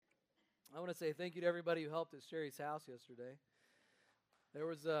I want to say thank you to everybody who helped at Sherry's house yesterday. There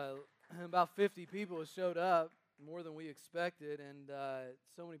was about 50 people who showed up, more than we expected, and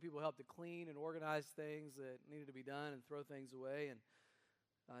so many people helped to clean and organize things that needed to be done and throw things away.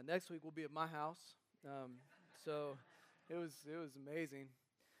 And next week we'll be at my house, so it was amazing.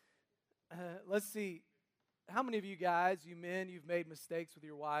 Let's see. How many of you guys, you men, you've made mistakes with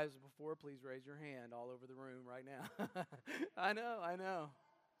your wives before? Please raise your hand all over the room right now. I know.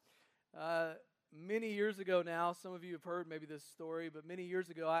 Many years ago now, some of you have heard maybe this story, but many years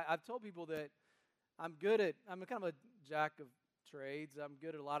ago, I've told people that I'm kind of a jack of trades. I'm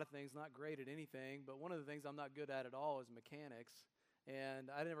good at a lot of things, not great at anything, but one of the things I'm not good at all is mechanics. And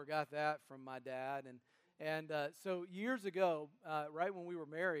I never got that from my dad. So years ago, right when we were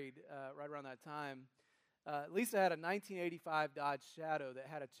married, right around that time, Lisa had a 1985 Dodge Shadow that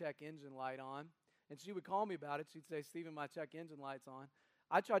had a check engine light on, and she would call me about it. She'd say, "Stephen, my check engine light's on."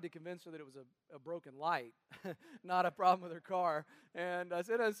 I tried to convince her that it was a broken light, not a problem with her car. And I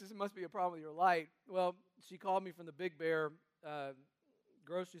said, "This must be a problem with your light." Well, she called me from the Big Bear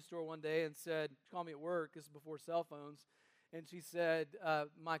grocery store one day and said, she called me at work, this is before cell phones, and she said,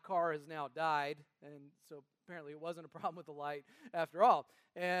 "My car has now died." And so apparently it wasn't a problem with the light after all.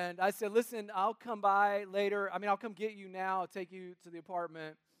 And I said, "Listen, I'll come by later. I'll come get you now. I'll take you to the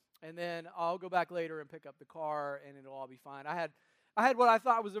apartment, and then I'll go back later and pick up the car, and it'll all be fine." I had what I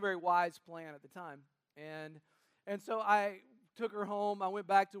thought was a very wise plan at the time. And so I took her home. I went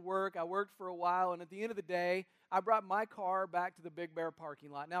back to work. I worked for a while, and at the end of the day, I brought my car back to the Big Bear parking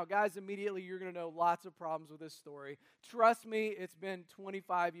lot. Now, guys, immediately you're going to know lots of problems with this story. Trust me, it's been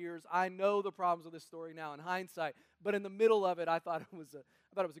 25 years. I know the problems with this story now in hindsight, but in the middle of it, I thought it was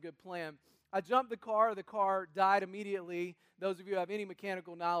a good plan. I jumped the car died immediately. Those of you who have any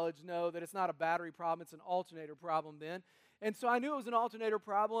mechanical knowledge know that it's not a battery problem, it's an alternator problem then. And so I knew it was an alternator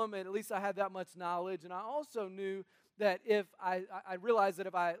problem, and at least I had that much knowledge. And I also knew that if I realized that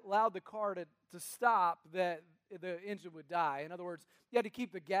if I allowed the car to stop, that the engine would die. In other words, you had to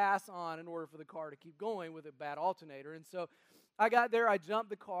keep the gas on in order for the car to keep going with a bad alternator. And so I got there, I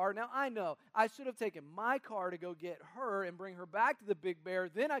jumped the car. Now, I know I should have taken my car to go get her and bring her back to the Big Bear.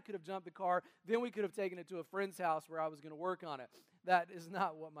 Then I could have jumped the car. Then we could have taken it to a friend's house where I was going to work on it. That is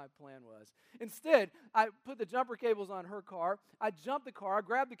not what my plan was. Instead, I put the jumper cables on her car. I jumped the car. I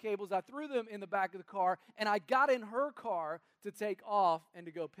grabbed the cables. I threw them in the back of the car. And I got in her car to take off and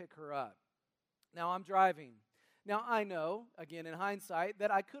to go pick her up. Now, I'm driving. Now, I know, again, in hindsight, that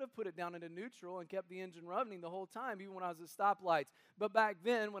I could have put it down into neutral and kept the engine running the whole time, even when I was at stoplights. But back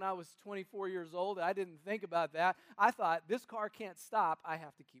then, when I was 24 years old, I didn't think about that. I thought, this car can't stop. I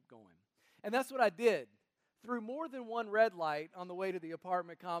have to keep going. And that's what I did. Through more than one red light on the way to the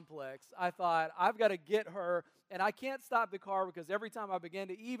apartment complex, I thought, I've got to get her, and I can't stop the car because every time I began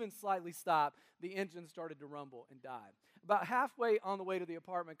to even slightly stop, the engine started to rumble and die. About halfway on the way to the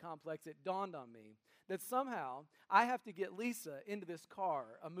apartment complex, it dawned on me that somehow I have to get Lisa into this car,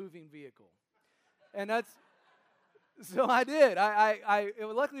 a moving vehicle. And so I did.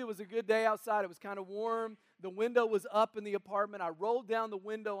 Luckily, it was a good day outside. It was kind of warm. The window was up in the apartment. I rolled down the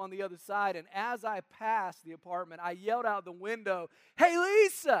window on the other side, and as I passed the apartment, I yelled out the window, "Hey,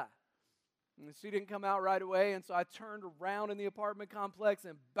 Lisa!" And she didn't come out right away, and so I turned around in the apartment complex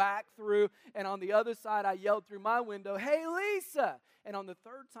and back through, and on the other side, I yelled through my window, "Hey, Lisa!" And on the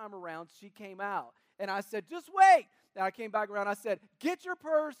third time around, she came out, and I said, "Just wait!" And I came back around, I said, "Get your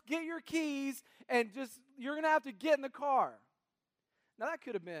purse, get your keys, and you're going to have to get in the car." Now, that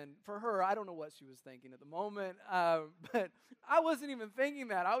could have been, for her, I don't know what she was thinking at the moment, but I wasn't even thinking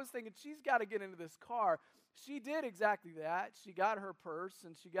that. I was thinking, she's got to get into this car. She did exactly that. She got her purse,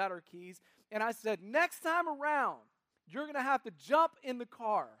 and she got her keys, and I said, "Next time around, you're going to have to jump in the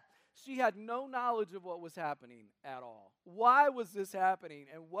car." She had no knowledge of what was happening at all. Why was this happening,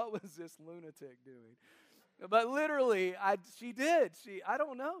 and what was this lunatic doing? But literally, she did. I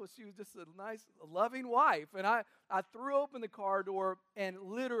don't know. She was just a nice, loving wife. And I threw open the car door, and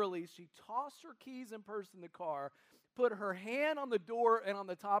literally, she tossed her keys and purse in the car, put her hand on the door and on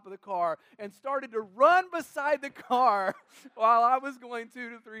the top of the car, and started to run beside the car while I was going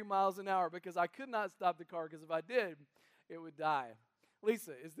 2 to 3 miles an hour because I could not stop the car because if I did, it would die.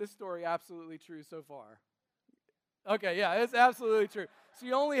 Lisa, is this story absolutely true so far? Okay, yeah, it's absolutely true.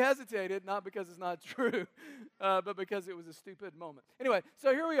 She only hesitated, not because it's not true, but because it was a stupid moment. Anyway,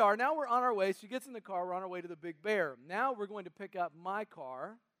 so here we are. Now we're on our way. She gets in the car. We're on our way to the Big Bear. Now we're going to pick up my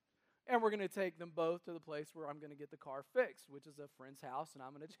car, and we're going to take them both to the place where I'm going to get the car fixed, which is a friend's house, and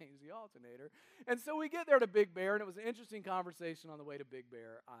I'm going to change the alternator. And so we get there to Big Bear, and it was an interesting conversation on the way to Big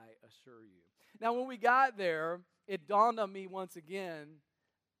Bear, I assure you. Now, when we got there, it dawned on me once again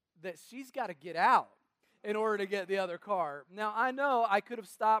that she's got to get out in order to get the other car. Now, I know I could have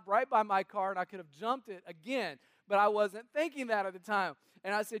stopped right by my car and I could have jumped it again, but I wasn't thinking that at the time.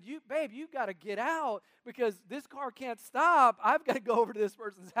 And I said, babe, you've got to get out because this car can't stop. I've got to go over to this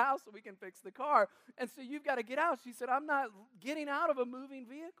person's house so we can fix the car. And so you've got to get out. She said, I'm not getting out of a moving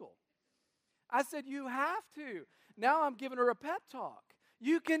vehicle. I said, you have to. Now I'm giving her a pep talk.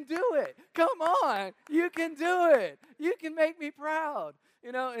 You can do it. Come on. You can do it. You can make me proud.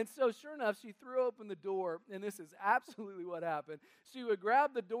 And so sure enough, she threw open the door, and this is absolutely what happened. She would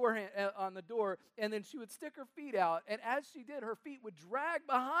grab the door on the door, and then she would stick her feet out, and as she did, her feet would drag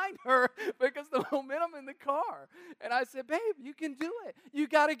behind her because the momentum in the car. And I said, babe, you can do it. You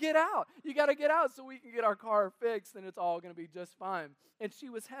got to get out. You got to get out so we can get our car fixed, and it's all going to be just fine. And she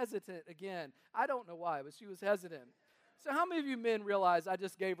was hesitant again. I don't know why, but she was hesitant. So how many of you men realize I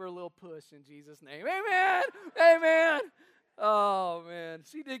just gave her a little push in Jesus' name? Amen. Amen. Oh, man.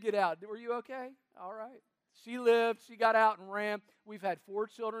 She did get out. Were you okay? All right. She lived. She got out and ran. We've had 4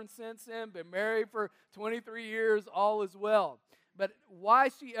 children since then, been married for 23 years. All is well. But why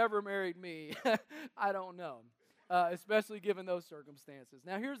she ever married me, I don't know, especially given those circumstances.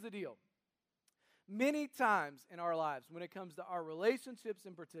 Now, here's the deal. Many times in our lives, when it comes to our relationships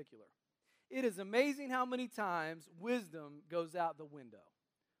in particular, it is amazing how many times wisdom goes out the window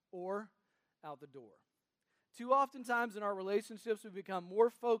or out the door. Too often times in our relationships, we become more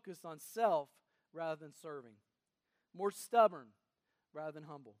focused on self rather than serving, more stubborn rather than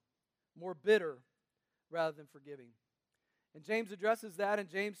humble, more bitter rather than forgiving. And James addresses that in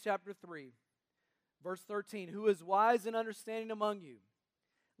James chapter 3, verse 13. Who is wise and understanding among you?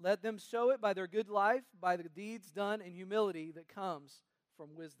 Let them show it by their good life, by the deeds done in humility that comes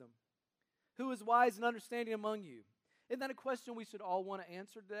from wisdom. Who is wise and understanding among you? Isn't that a question we should all want to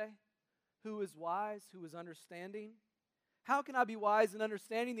answer today? Who is wise? Who is understanding? How can I be wise and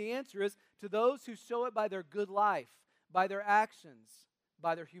understanding? The answer is to those who show it by their good life, by their actions,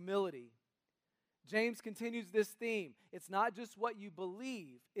 by their humility. James continues this theme. It's not just what you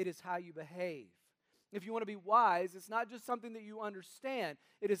believe, it is how you behave. If you want to be wise, it's not just something that you understand,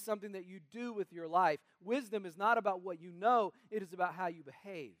 it is something that you do with your life. Wisdom is not about what you know, it is about how you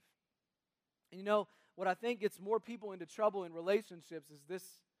behave. And what I think gets more people into trouble in relationships is this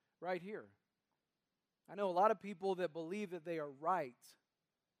right here. I know a lot of people that believe that they are right,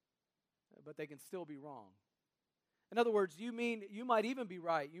 but they can still be wrong. In other words, you might even be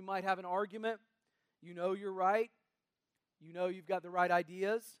right. You might have an argument. You know you're right. You know you've got the right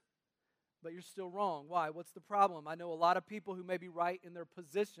ideas, but you're still wrong. Why? What's the problem? I know a lot of people who may be right in their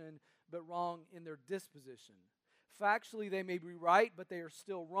position, but wrong in their disposition. Factually, they may be right, but they are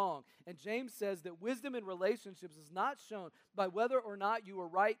still wrong. And James says that wisdom in relationships is not shown by whether or not you are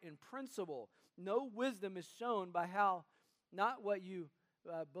right in principle. No wisdom is shown by not what you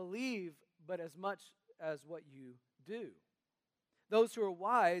believe, but as much as what you do. Those who are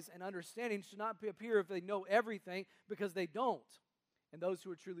wise and understanding should not appear if they know everything, because they don't. And those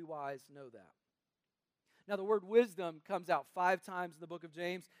who are truly wise know that. Now, the word wisdom comes out 5 times in the book of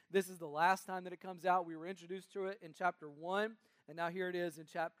James. This is the last time that it comes out. We were introduced to it in chapter 1, and now here it is in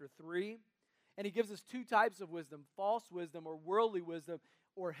chapter 3. And he gives us 2 types of wisdom: false wisdom or worldly wisdom,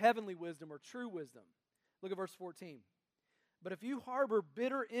 or heavenly wisdom or true wisdom. Look at verse 14. But if you harbor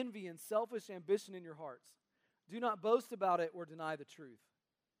bitter envy and selfish ambition in your hearts, do not boast about it or deny the truth.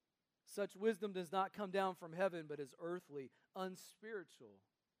 Such wisdom does not come down from heaven, but is earthly, unspiritual,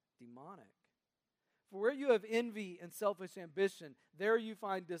 demonic. For where you have envy and selfish ambition, there you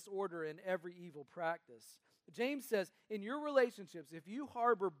find disorder in every evil practice. James says, in your relationships, if you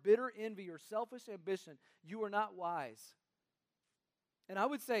harbor bitter envy or selfish ambition, you are not wise. And I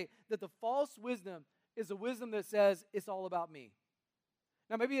would say that the false wisdom is a wisdom that says it's all about me.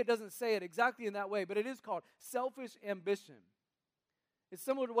 Now, maybe it doesn't say it exactly in that way, but it is called selfish ambition. It's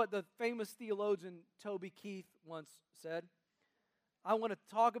similar to what the famous theologian Toby Keith once said. I want to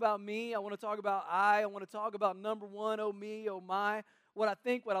talk about me. I want to talk about I want to talk about number one, oh me, oh my. What I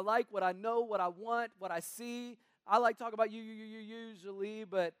think, what I like, what I know, what I want, what I see. I like to talk about you usually,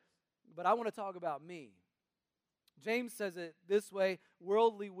 but I want to talk about me. James says it this way: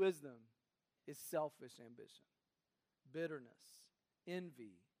 worldly wisdom is selfish ambition, bitterness,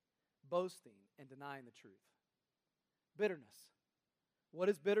 envy, boasting, and denying the truth. Bitterness. What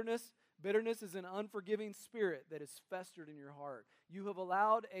is bitterness? Bitterness is an unforgiving spirit that is festered in your heart. You have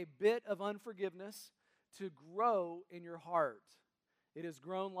allowed a bit of unforgiveness to grow in your heart. It has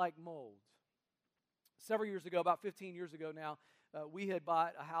grown like mold. Several years ago, about 15 years ago now, we had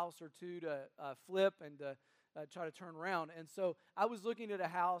bought a house or two to flip and try to turn around. And so I was looking at a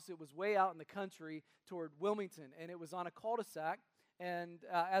house. It was way out in the country toward Wilmington, and it was on a cul-de-sac. And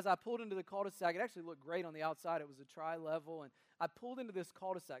as I pulled into the cul-de-sac, it actually looked great on the outside. It was a tri-level, and I pulled into this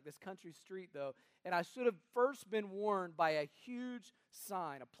cul-de-sac, this country street, though, and I should have first been warned by a huge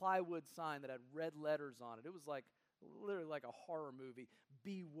sign, a plywood sign that had red letters on it. It was like literally like a horror movie.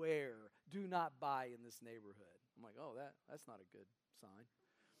 Beware, do not buy in this neighborhood. I'm like, oh, that's not a good sign.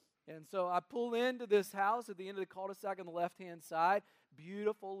 And so I pull into this house at the end of the cul-de-sac on the left-hand side.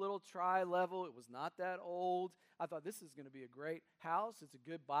 Beautiful little tri-level. It was not that old. I thought this is going to be a great house. It's a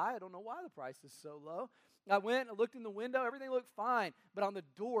good buy. I don't know why the price is so low. I went and looked in the window. Everything looked fine. But on the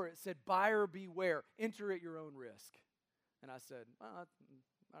door it said, buyer beware. Enter at your own risk. And I said, well,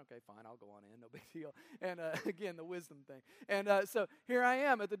 okay, fine, I'll go on in, no big deal. And again, the wisdom thing. And so here I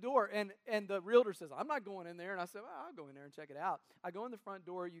am at the door, and the realtor says, I'm not going in there. And I said, well, I'll go in there and check it out. I go in the front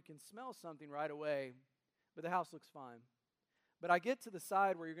door. You can smell something right away, but the house looks fine. But I get to the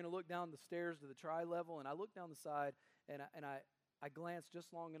side where you're going to look down the stairs to the tri-level, and I look down the side, and I glance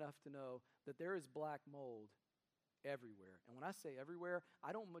just long enough to know that there is black mold everywhere. And when I say everywhere,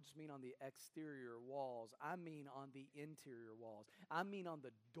 I don't just mean on the exterior walls. I mean on the interior walls. I mean on the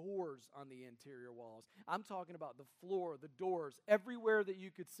doors on the interior walls. I'm talking about the floor, the doors, everywhere that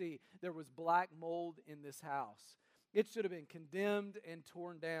you could see. There was black mold in this house. It should have been condemned and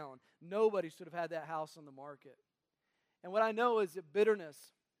torn down. Nobody should have had that house on the market. And what I know is that bitterness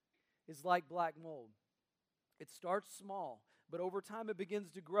is like black mold. It starts small, but over time it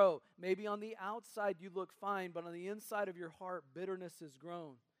begins to grow. Maybe on the outside you look fine, but on the inside of your heart, bitterness has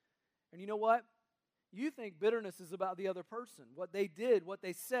grown. And you know what? You think bitterness is about the other person, what they did, what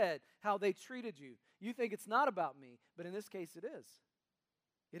they said, how they treated you. You think it's not about me, but in this case it is.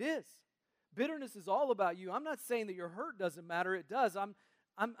 It is. Bitterness is all about you. I'm not saying that your hurt doesn't matter. It does. I'm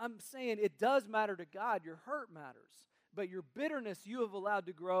saying it does matter to God. Your hurt matters. But your bitterness you have allowed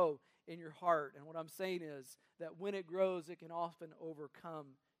to grow in your heart. And what I'm saying is that when it grows, it can often overcome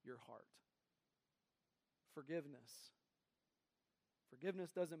your heart. Forgiveness.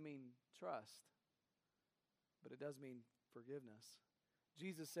 Forgiveness doesn't mean trust, but it does mean forgiveness.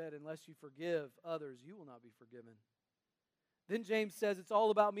 Jesus said, unless you forgive others, you will not be forgiven. Then James says it's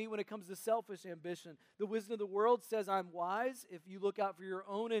all about me when it comes to selfish ambition. The wisdom of the world says I'm wise if you look out for your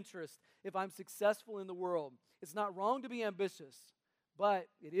own interest, if I'm successful in the world. It's not wrong to be ambitious, but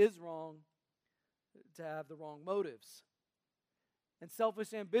it is wrong to have the wrong motives. And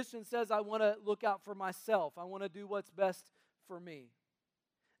selfish ambition says I want to look out for myself. I want to do what's best for me.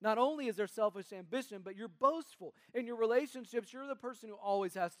 Not only is there selfish ambition, but you're boastful. In your relationships, you're the person who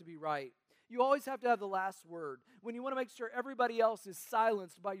always has to be right. You always have to have the last word. When you want to make sure everybody else is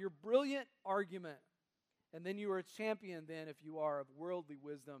silenced by your brilliant argument. And then you are a champion then, if you are, of worldly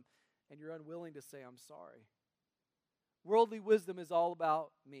wisdom, and you're unwilling to say, I'm sorry. Worldly wisdom is all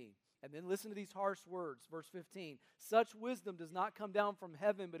about me. And then listen to these harsh words. Verse 15. Such wisdom does not come down from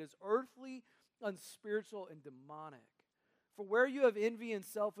heaven, but is earthly, unspiritual, and demonic. For where you have envy and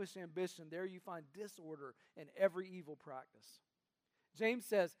selfish ambition, there you find disorder and every evil practice. James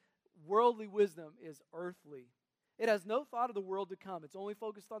says, worldly wisdom is earthly. It has no thought of the world to come. It's only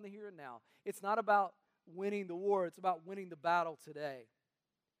focused on the here and now. It's not about winning the war. It's about winning the battle today.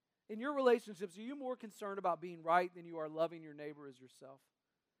 In your relationships, are you more concerned about being right than you are loving your neighbor as yourself?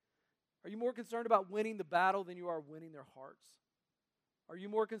 Are you more concerned about winning the battle than you are winning their hearts? Are you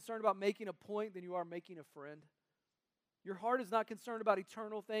more concerned about making a point than you are making a friend? Your heart is not concerned about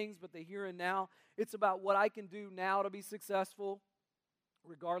eternal things, but the here and now. It's about what I can do now to be successful,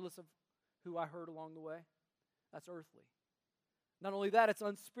 regardless of who I hurt along the way. That's earthly. Not only that, it's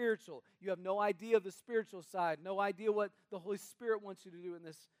unspiritual. You have no idea of the spiritual side, no idea what the Holy Spirit wants you to do in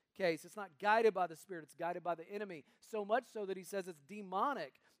this case. It's not guided by the Spirit, it's guided by the enemy. So much so that he says it's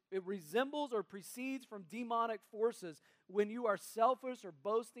demonic. It resembles or precedes from demonic forces. When you are selfish or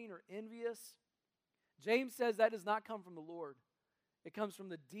boasting or envious, James says that does not come from the Lord. It comes from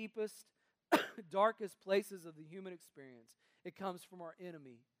the deepest, darkest places of the human experience. It comes from our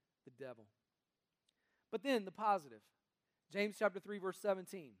enemy, the devil. But then the positive. James chapter 3, verse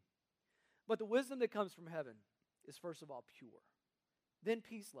 17. But the wisdom that comes from heaven is first of all pure, then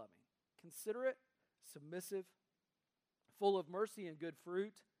peace-loving, considerate, submissive, full of mercy and good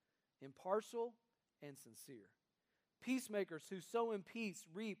fruit, impartial and sincere. Peacemakers who sow in peace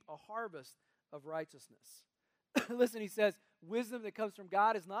reap a harvest of righteousness. Listen, he says, wisdom that comes from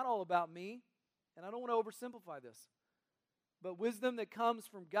God is not all about me, and I don't want to oversimplify this, but wisdom that comes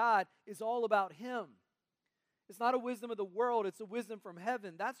from God is all about Him. It's not a wisdom of the world, it's a wisdom from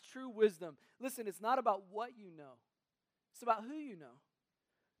heaven. That's true wisdom. Listen, it's not about what you know, it's about who you know.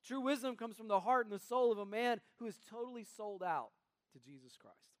 True wisdom comes from the heart and the soul of a man who is totally sold out to Jesus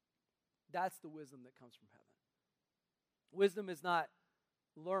Christ. That's the wisdom that comes from heaven. Wisdom is not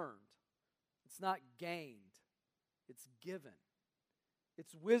learned. It's not gained. It's given.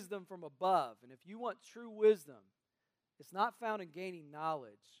 It's wisdom from above. And if you want true wisdom, it's not found in gaining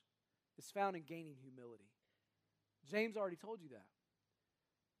knowledge. It's found in gaining humility. James already told you that.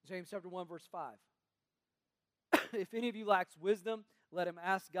 James chapter 1, verse 5. If any of you lacks wisdom, let him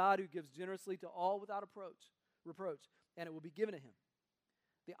ask God, who gives generously to all without reproach, and it will be given to him.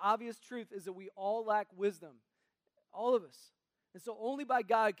 The obvious truth is that we all lack wisdom, all of us. And so only by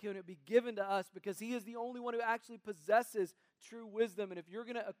God can it be given to us, because he is the only one who actually possesses true wisdom. And if you're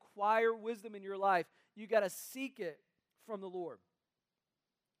going to acquire wisdom in your life, you got to seek it from the Lord.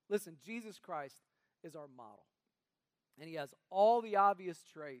 Listen, Jesus Christ is our model. And he has all the obvious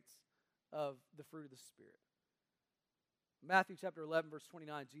traits of the fruit of the Spirit. Matthew chapter 11, verse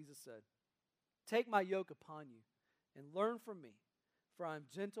 29, Jesus said, "Take my yoke upon you and learn from me, for I am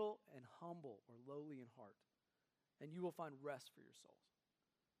gentle and humble," or lowly in heart, "and you will find rest for your souls."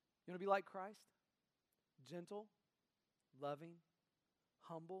 You want to be like Christ? Gentle, loving,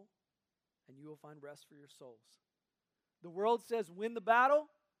 humble, and you will find rest for your souls. The world says win the battle,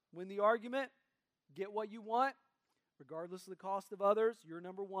 win the argument, get what you want, regardless of the cost of others. You're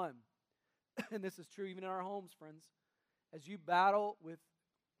number one. And this is true even in our homes, friends. As you battle with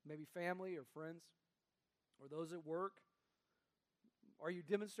maybe family or friends or those at work, are you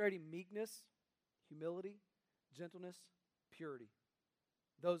demonstrating meekness, humility, gentleness, purity?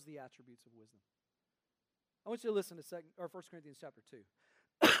 Those are the attributes of wisdom. I want you to listen to 1 Corinthians chapter 2.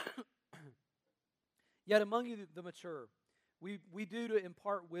 Yet among you the mature, we do to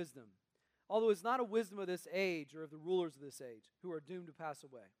impart wisdom, although it's not a wisdom of this age or of the rulers of this age who are doomed to pass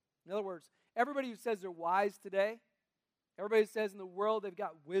away. In other words, everybody who says they're wise today, everybody who says in the world they've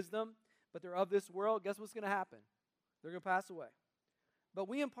got wisdom, but they're of this world, guess what's going to happen? They're going to pass away. But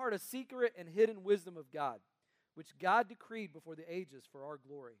we impart a secret and hidden wisdom of God, which God decreed before the ages for our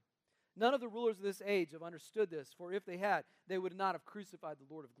glory. None of the rulers of this age have understood this, for if they had, they would not have crucified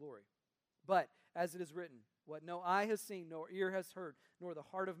the Lord of glory. But, as it is written, what no eye has seen, nor ear has heard, nor the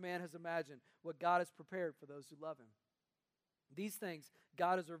heart of man has imagined, what God has prepared for those who love him. These things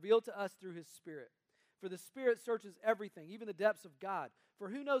God has revealed to us through his Spirit. For the Spirit searches everything, even the depths of God. For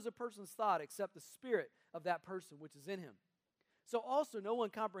who knows a person's thought except the Spirit of that person which is in him? So also no one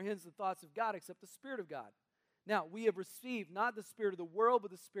comprehends the thoughts of God except the Spirit of God. Now, we have received not the spirit of the world,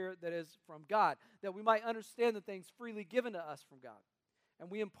 but the Spirit that is from God, that we might understand the things freely given to us from God. And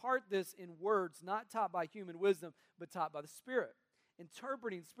we impart this in words not taught by human wisdom, but taught by the Spirit,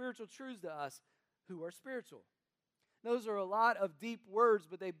 interpreting spiritual truths to us who are spiritual. Those are a lot of deep words,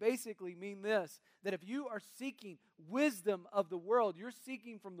 but they basically mean this, that if you are seeking wisdom of the world, you're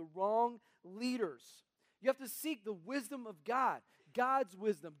seeking from the wrong leaders. You have to seek the wisdom of God, God's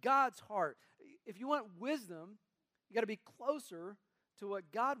wisdom, God's heart. If you want wisdom, you got to be closer to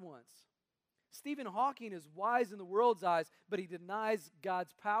what God wants. Stephen Hawking is wise in the world's eyes, but he denies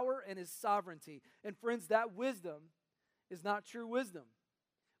God's power and his sovereignty. And friends, that wisdom is not true wisdom.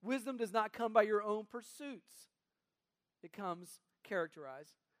 Wisdom does not come by your own pursuits. It comes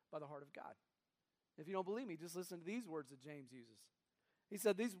characterized by the heart of God. If you don't believe me, just listen to these words that James uses. He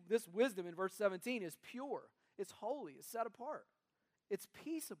said this wisdom in verse 17 is pure, it's holy, it's set apart, it's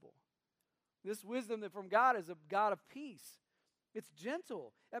peaceable. This wisdom that from God is a God of peace. It's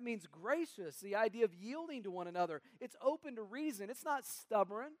gentle. That means gracious, the idea of yielding to one another. It's open to reason. It's not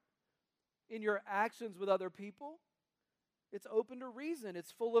stubborn in your actions with other people. It's open to reason.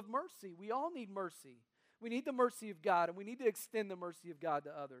 It's full of mercy. We all need mercy. We need the mercy of God, and we need to extend the mercy of God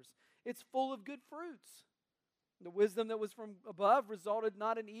to others. It's full of good fruits. The wisdom that was from above resulted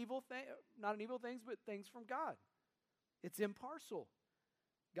not in evil things, but things from God. It's impartial.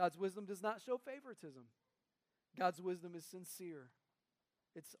 God's wisdom does not show favoritism. God's wisdom is sincere.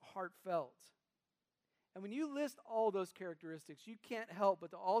 It's heartfelt. And when you list all those characteristics, you can't help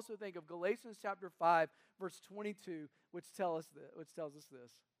but to also think of Galatians chapter 5, verse 22, which tells us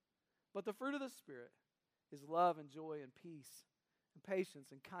this. But the fruit of the Spirit is love and joy and peace and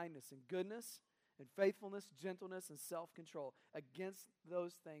patience and kindness and goodness and faithfulness, gentleness, and self-control. Against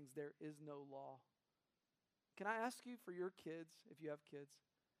those things there is no law. Can I ask you for your kids, if you have kids,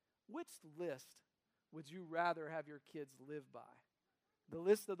 which list would you rather have your kids live by? The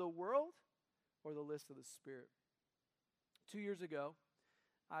list of the world or the list of the Spirit? 2 years ago,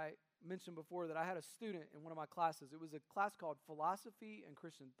 I mentioned before that I had a student in one of my classes. It was a class called Philosophy and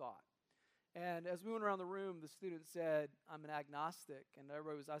Christian Thought. And as we went around the room, the student said, I'm an agnostic. And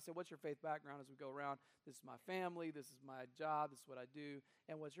I said, what's your faith background as we go around? This is my family, this is my job, this is what I do.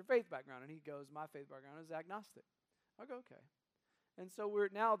 And what's your faith background? And he goes, my faith background is agnostic. I go, okay. And so we're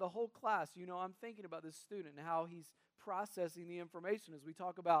now, the whole class, I'm thinking about this student and how he's processing the information as we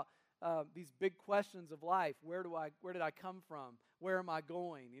talk about these big questions of life. Where did I come from? Where am I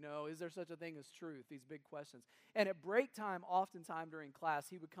going? Is there such a thing as truth? These big questions. And at break time, oftentimes during class,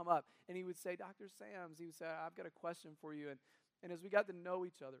 he would come up and he would say, Dr. Sams, he would say, I've got a question for you. And as we got to know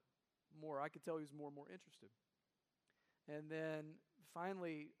each other more, I could tell he was more and more interested. And then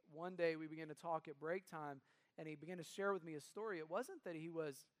finally, one day we began to talk at break time, and he began to share with me a story. It wasn't that he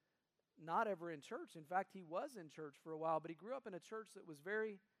was not ever in church. In fact, he was in church for a while, but he grew up in a church that was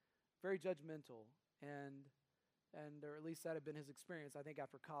very, very judgmental, or at least that had been his experience, I think,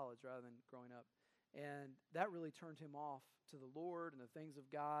 after college rather than growing up. And that really turned him off to the Lord and the things of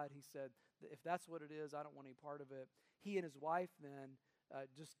God. He said, if that's what it is, I don't want any part of it. He and his wife then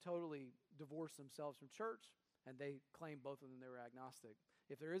just totally divorced themselves from church, and they claimed, both of them, they were agnostic.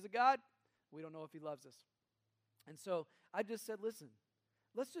 If there is a God, we don't know if he loves us. And so I just said, listen,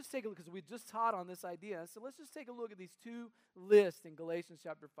 let's just take a look, because we just taught on this idea. So let's just take a look at these two lists in Galatians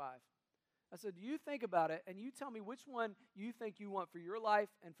chapter 5. I said, you think about it, and you tell me which one you think you want for your life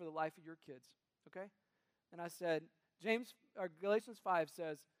and for the life of your kids, okay? And I said, Galatians 5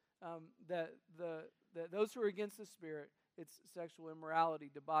 says that those who are against the Spirit, it's sexual immorality,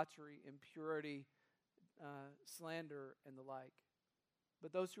 debauchery, impurity, slander, and the like.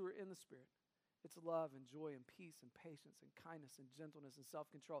 But those who are in the Spirit, it's love and joy and peace and patience and kindness and gentleness and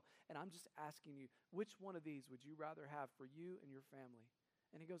self-control. And I'm just asking you, which one of these would you rather have for you and your family?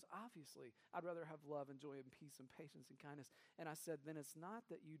 And he goes, obviously, I'd rather have love and joy and peace and patience and kindness. And I said, then it's not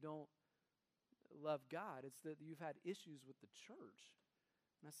that you don't love God. It's that you've had issues with the church.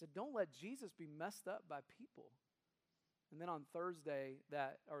 And I said, don't let Jesus be messed up by people. And then on Thursday,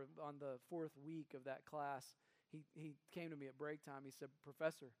 on the fourth week of that class, he came to me at break time. He said,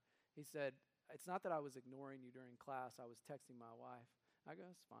 Professor, he said, it's not that I was ignoring you during class. I was texting my wife. I go,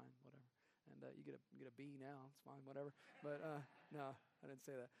 it's fine, whatever. And you get a B now. It's fine, whatever. But no, I didn't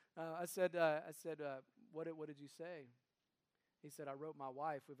say that. I said, what did you say? He said, I wrote my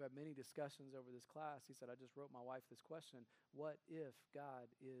wife. We've had many discussions over this class. He said, I just wrote my wife this question: what if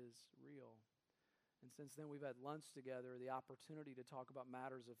God is real? And since then, we've had lunch together, the opportunity to talk about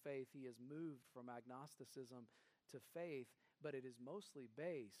matters of faith. He has moved from agnosticism to faith, but it is mostly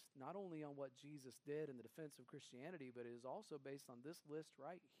based not only on what Jesus did in the defense of Christianity, but it is also based on this list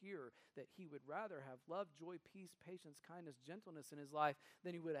right here, that he would rather have love, joy, peace, patience, kindness, gentleness in his life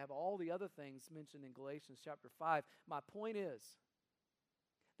than he would have all the other things mentioned in Galatians chapter 5. My point is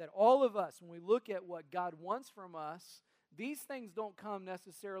that all of us, when we look at what God wants from us, these things don't come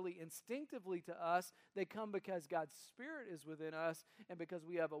necessarily instinctively to us. They come because God's Spirit is within us and because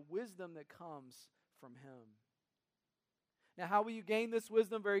we have a wisdom that comes from him. Now, how will you gain this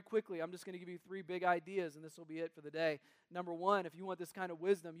wisdom? Very quickly, I'm just going to give you 3 big ideas, and this will be it for the day. Number 1, if you want this kind of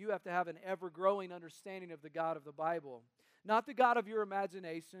wisdom, you have to have an ever-growing understanding of the God of the Bible. Not the God of your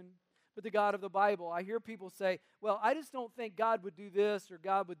imagination, but the God of the Bible. I hear people say, well, I just don't think God would do this or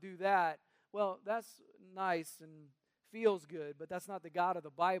God would do that. Well, that's nice and feels good, but that's not the God of the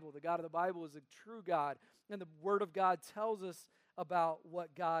Bible. The God of the Bible is a true God, and the Word of God tells us about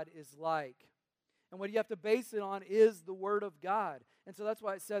what God is like. And what you have to base it on is the Word of God. And so that's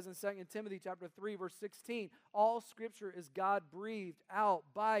why it says in 2 Timothy chapter 3, verse 16, all Scripture is God-breathed out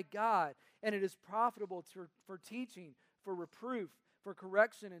by God, and it is profitable for teaching, for reproof, for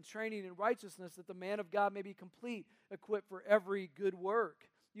correction and training in righteousness, that the man of God may be complete, equipped for every good work.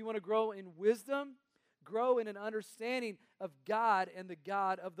 You want to grow in wisdom? Grow in an understanding of God and the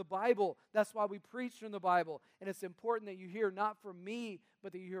God of the Bible. That's why we preach from the Bible. And it's important that you hear not from me,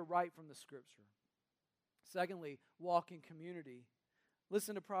 but that you hear right from the Scripture. Secondly, walk in community.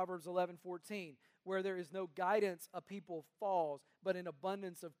 Listen to Proverbs 11:14. Where there is no guidance, a people falls, but in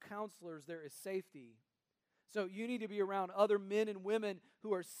abundance of counselors there is safety. So you need to be around other men and women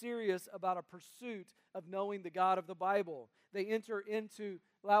who are serious about a pursuit of knowing the God of the Bible.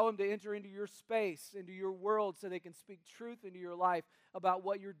 Allow them to enter into your space, into your world, so they can speak truth into your life about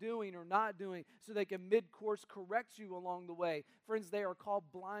what you're doing or not doing, so they can mid-course correct you along the way. Friends, they are called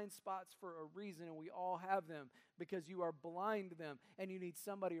blind spots for a reason, and we all have them because you are blind to them, and you need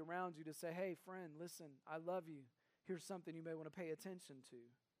somebody around you to say, hey, friend, listen, I love you. Here's something you may want to pay attention to.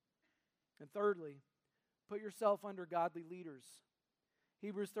 And thirdly, put yourself under godly leaders.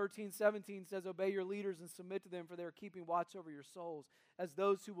 Hebrews 13:17 says, obey your leaders and submit to them, for they are keeping watch over your souls as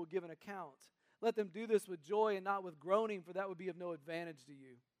those who will give an account. Let them do this with joy and not with groaning, for that would be of no advantage to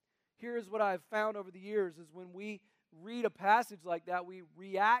you. Here is what I've found over the years is when we read a passage like that, we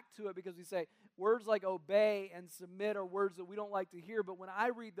react to it because we say words like obey and submit are words that we don't like to hear. But when I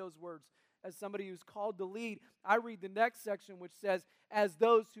read those words, as somebody who's called to lead, I read the next section which says, as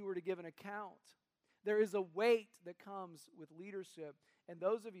those who are to give an account. There is a weight that comes with leadership. And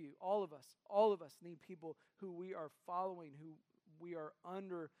those of you, all of us need people who we are following, who we are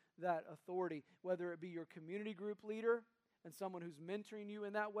under that authority, whether it be your community group leader and someone who's mentoring you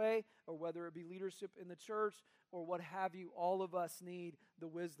in that way, or whether it be leadership in the church, or what have you. All of us need the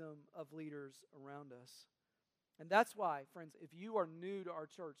wisdom of leaders around us. And that's why, friends, if you are new to our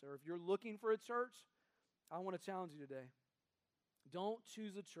church, or if you're looking for a church, I want to challenge you today. Don't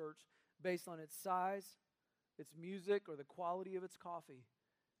choose a church based on its size, its music, or the quality of its coffee.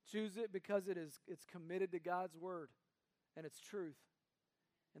 Choose it because it's committed to God's word and its truth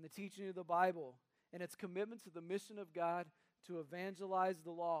and the teaching of the Bible and its commitment to the mission of God to evangelize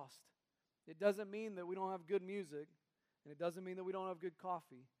the lost. It doesn't mean that we don't have good music, and it doesn't mean that we don't have good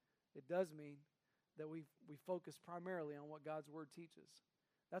coffee. It does mean that we focus primarily on what God's word teaches.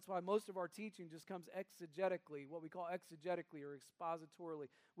 That's why most of our teaching just comes exegetically, what we call exegetically or expositorily,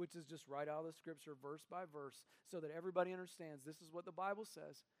 which is just right out of the scripture, verse by verse, so that everybody understands this is what the Bible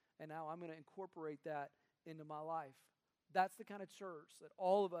says, and now I'm going to incorporate that into my life. That's the kind of church that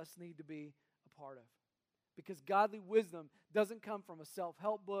all of us need to be a part of. Because godly wisdom doesn't come from a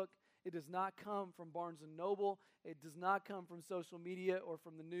self-help book. It does not come from Barnes & Noble. It does not come from social media or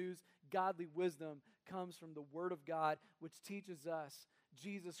from the news. Godly wisdom comes from the Word of God, which teaches us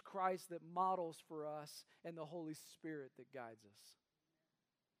Jesus Christ that models for us, and the Holy Spirit that guides us.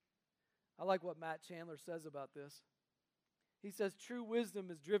 I like what Matt Chandler says about this. He says, true wisdom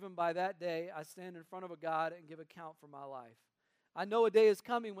is driven by that day I stand in front of a God and give account for my life. I know a day is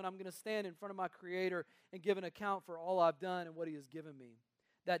coming when I'm going to stand in front of my Creator and give an account for all I've done and what He has given me.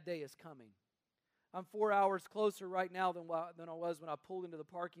 That day is coming. I'm 4 hours closer right now than I was when I pulled into the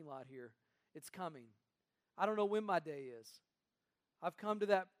parking lot here. It's coming. I don't know when my day is. I've come to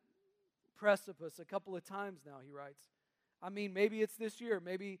that precipice a couple of times now, he writes. I mean, maybe it's this year.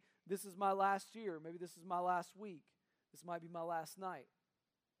 Maybe this is my last year. Maybe this is my last week. This might be my last night.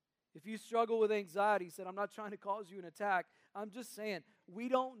 If you struggle with anxiety, he said, I'm not trying to cause you an attack. I'm just saying, we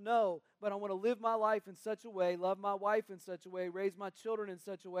don't know, but I want to live my life in such a way, love my wife in such a way, raise my children in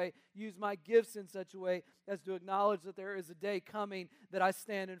such a way, use my gifts in such a way as to acknowledge that there is a day coming that I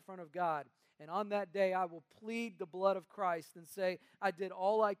stand in front of God. And on that day, I will plead the blood of Christ and say, I did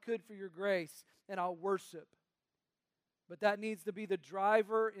all I could for your grace, and I'll worship. But that needs to be the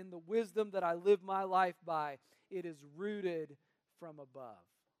driver in the wisdom that I live my life by. It is rooted from above.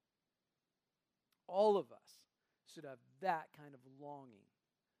 All of us should have that kind of longing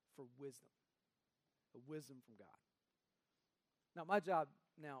for wisdom, a wisdom from God. Now, my job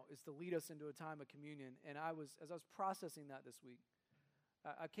now is to lead us into a time of communion, and as I was processing that this week,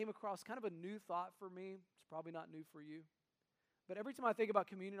 I came across kind of a new thought for me. It's probably not new for you. But every time I think about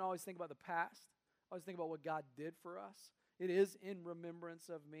communion, I always think about the past. I always think about what God did for us. It is in remembrance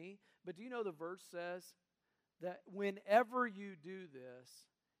of me. But do you know the verse says that whenever you do this,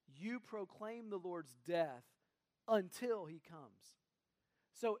 you proclaim the Lord's death until He comes.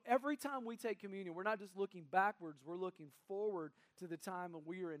 So every time we take communion, we're not just looking backwards, we're looking forward to the time when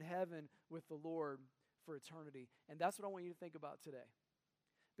we are in heaven with the Lord for eternity. And that's what I want you to think about today.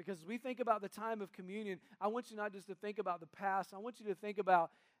 Because as we think about the time of communion, I want you not just to think about the past. I want you to think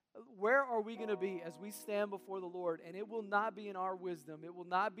about where are we going to be as we stand before the Lord. And it will not be in our wisdom. It will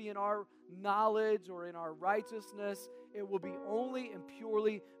not be in our knowledge or in our righteousness. It will be only and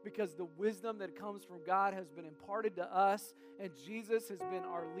purely because the wisdom that comes from God has been imparted to us. And Jesus has been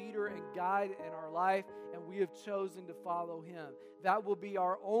our leader and guide in our life. And we have chosen to follow Him. That will be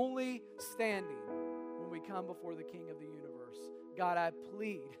our only standing when we come before the King of the universe. God, I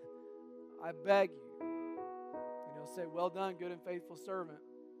plead, I beg you, say, well done, good and faithful servant.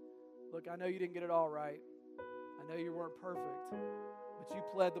 Look, I know you didn't get it all right. I know you weren't perfect, but you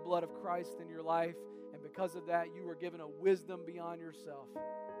pled the blood of Christ in your life, and because of that, you were given a wisdom beyond yourself.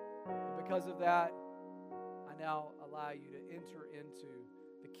 And because of that, I now allow you to enter into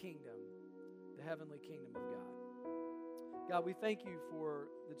the kingdom, the heavenly kingdom of God. God, we thank you for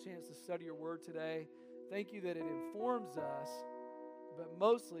the chance to study your word today. Thank you that it informs us. But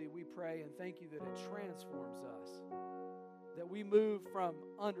mostly we pray and thank you that it transforms us. That we move from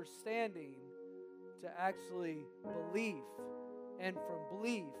understanding to actually belief, and from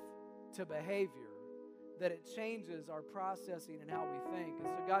belief to behavior. That it changes our processing and how we think. And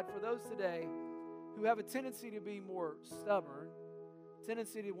so God, for those today who have a tendency to be more stubborn, a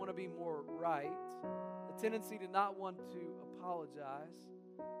tendency to want to be more right, a tendency to not want to apologize,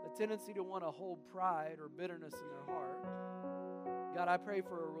 a tendency to want to hold pride or bitterness in their heart, God, I pray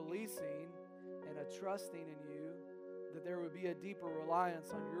for a releasing and a trusting in you that there would be a deeper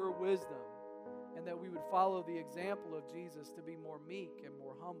reliance on your wisdom, and that we would follow the example of Jesus to be more meek and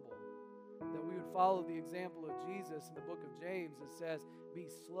more humble. That we would follow the example of Jesus in the book of James that says, be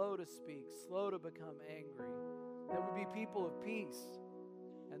slow to speak, slow to become angry. That we be people of peace,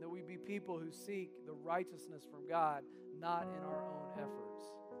 and that we be people who seek the righteousness from God, not in our own efforts.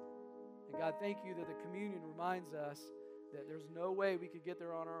 And God, thank you that the communion reminds us that there's no way we could get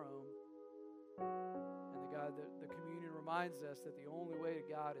there on our own. And that God, the communion reminds us that the only way to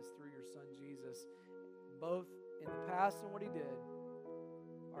God is through your Son Jesus, both in the past and what He did,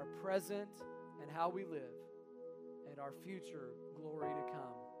 our present and how we live, and our future glory to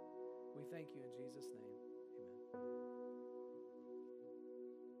come. We thank you in Jesus'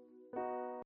 name.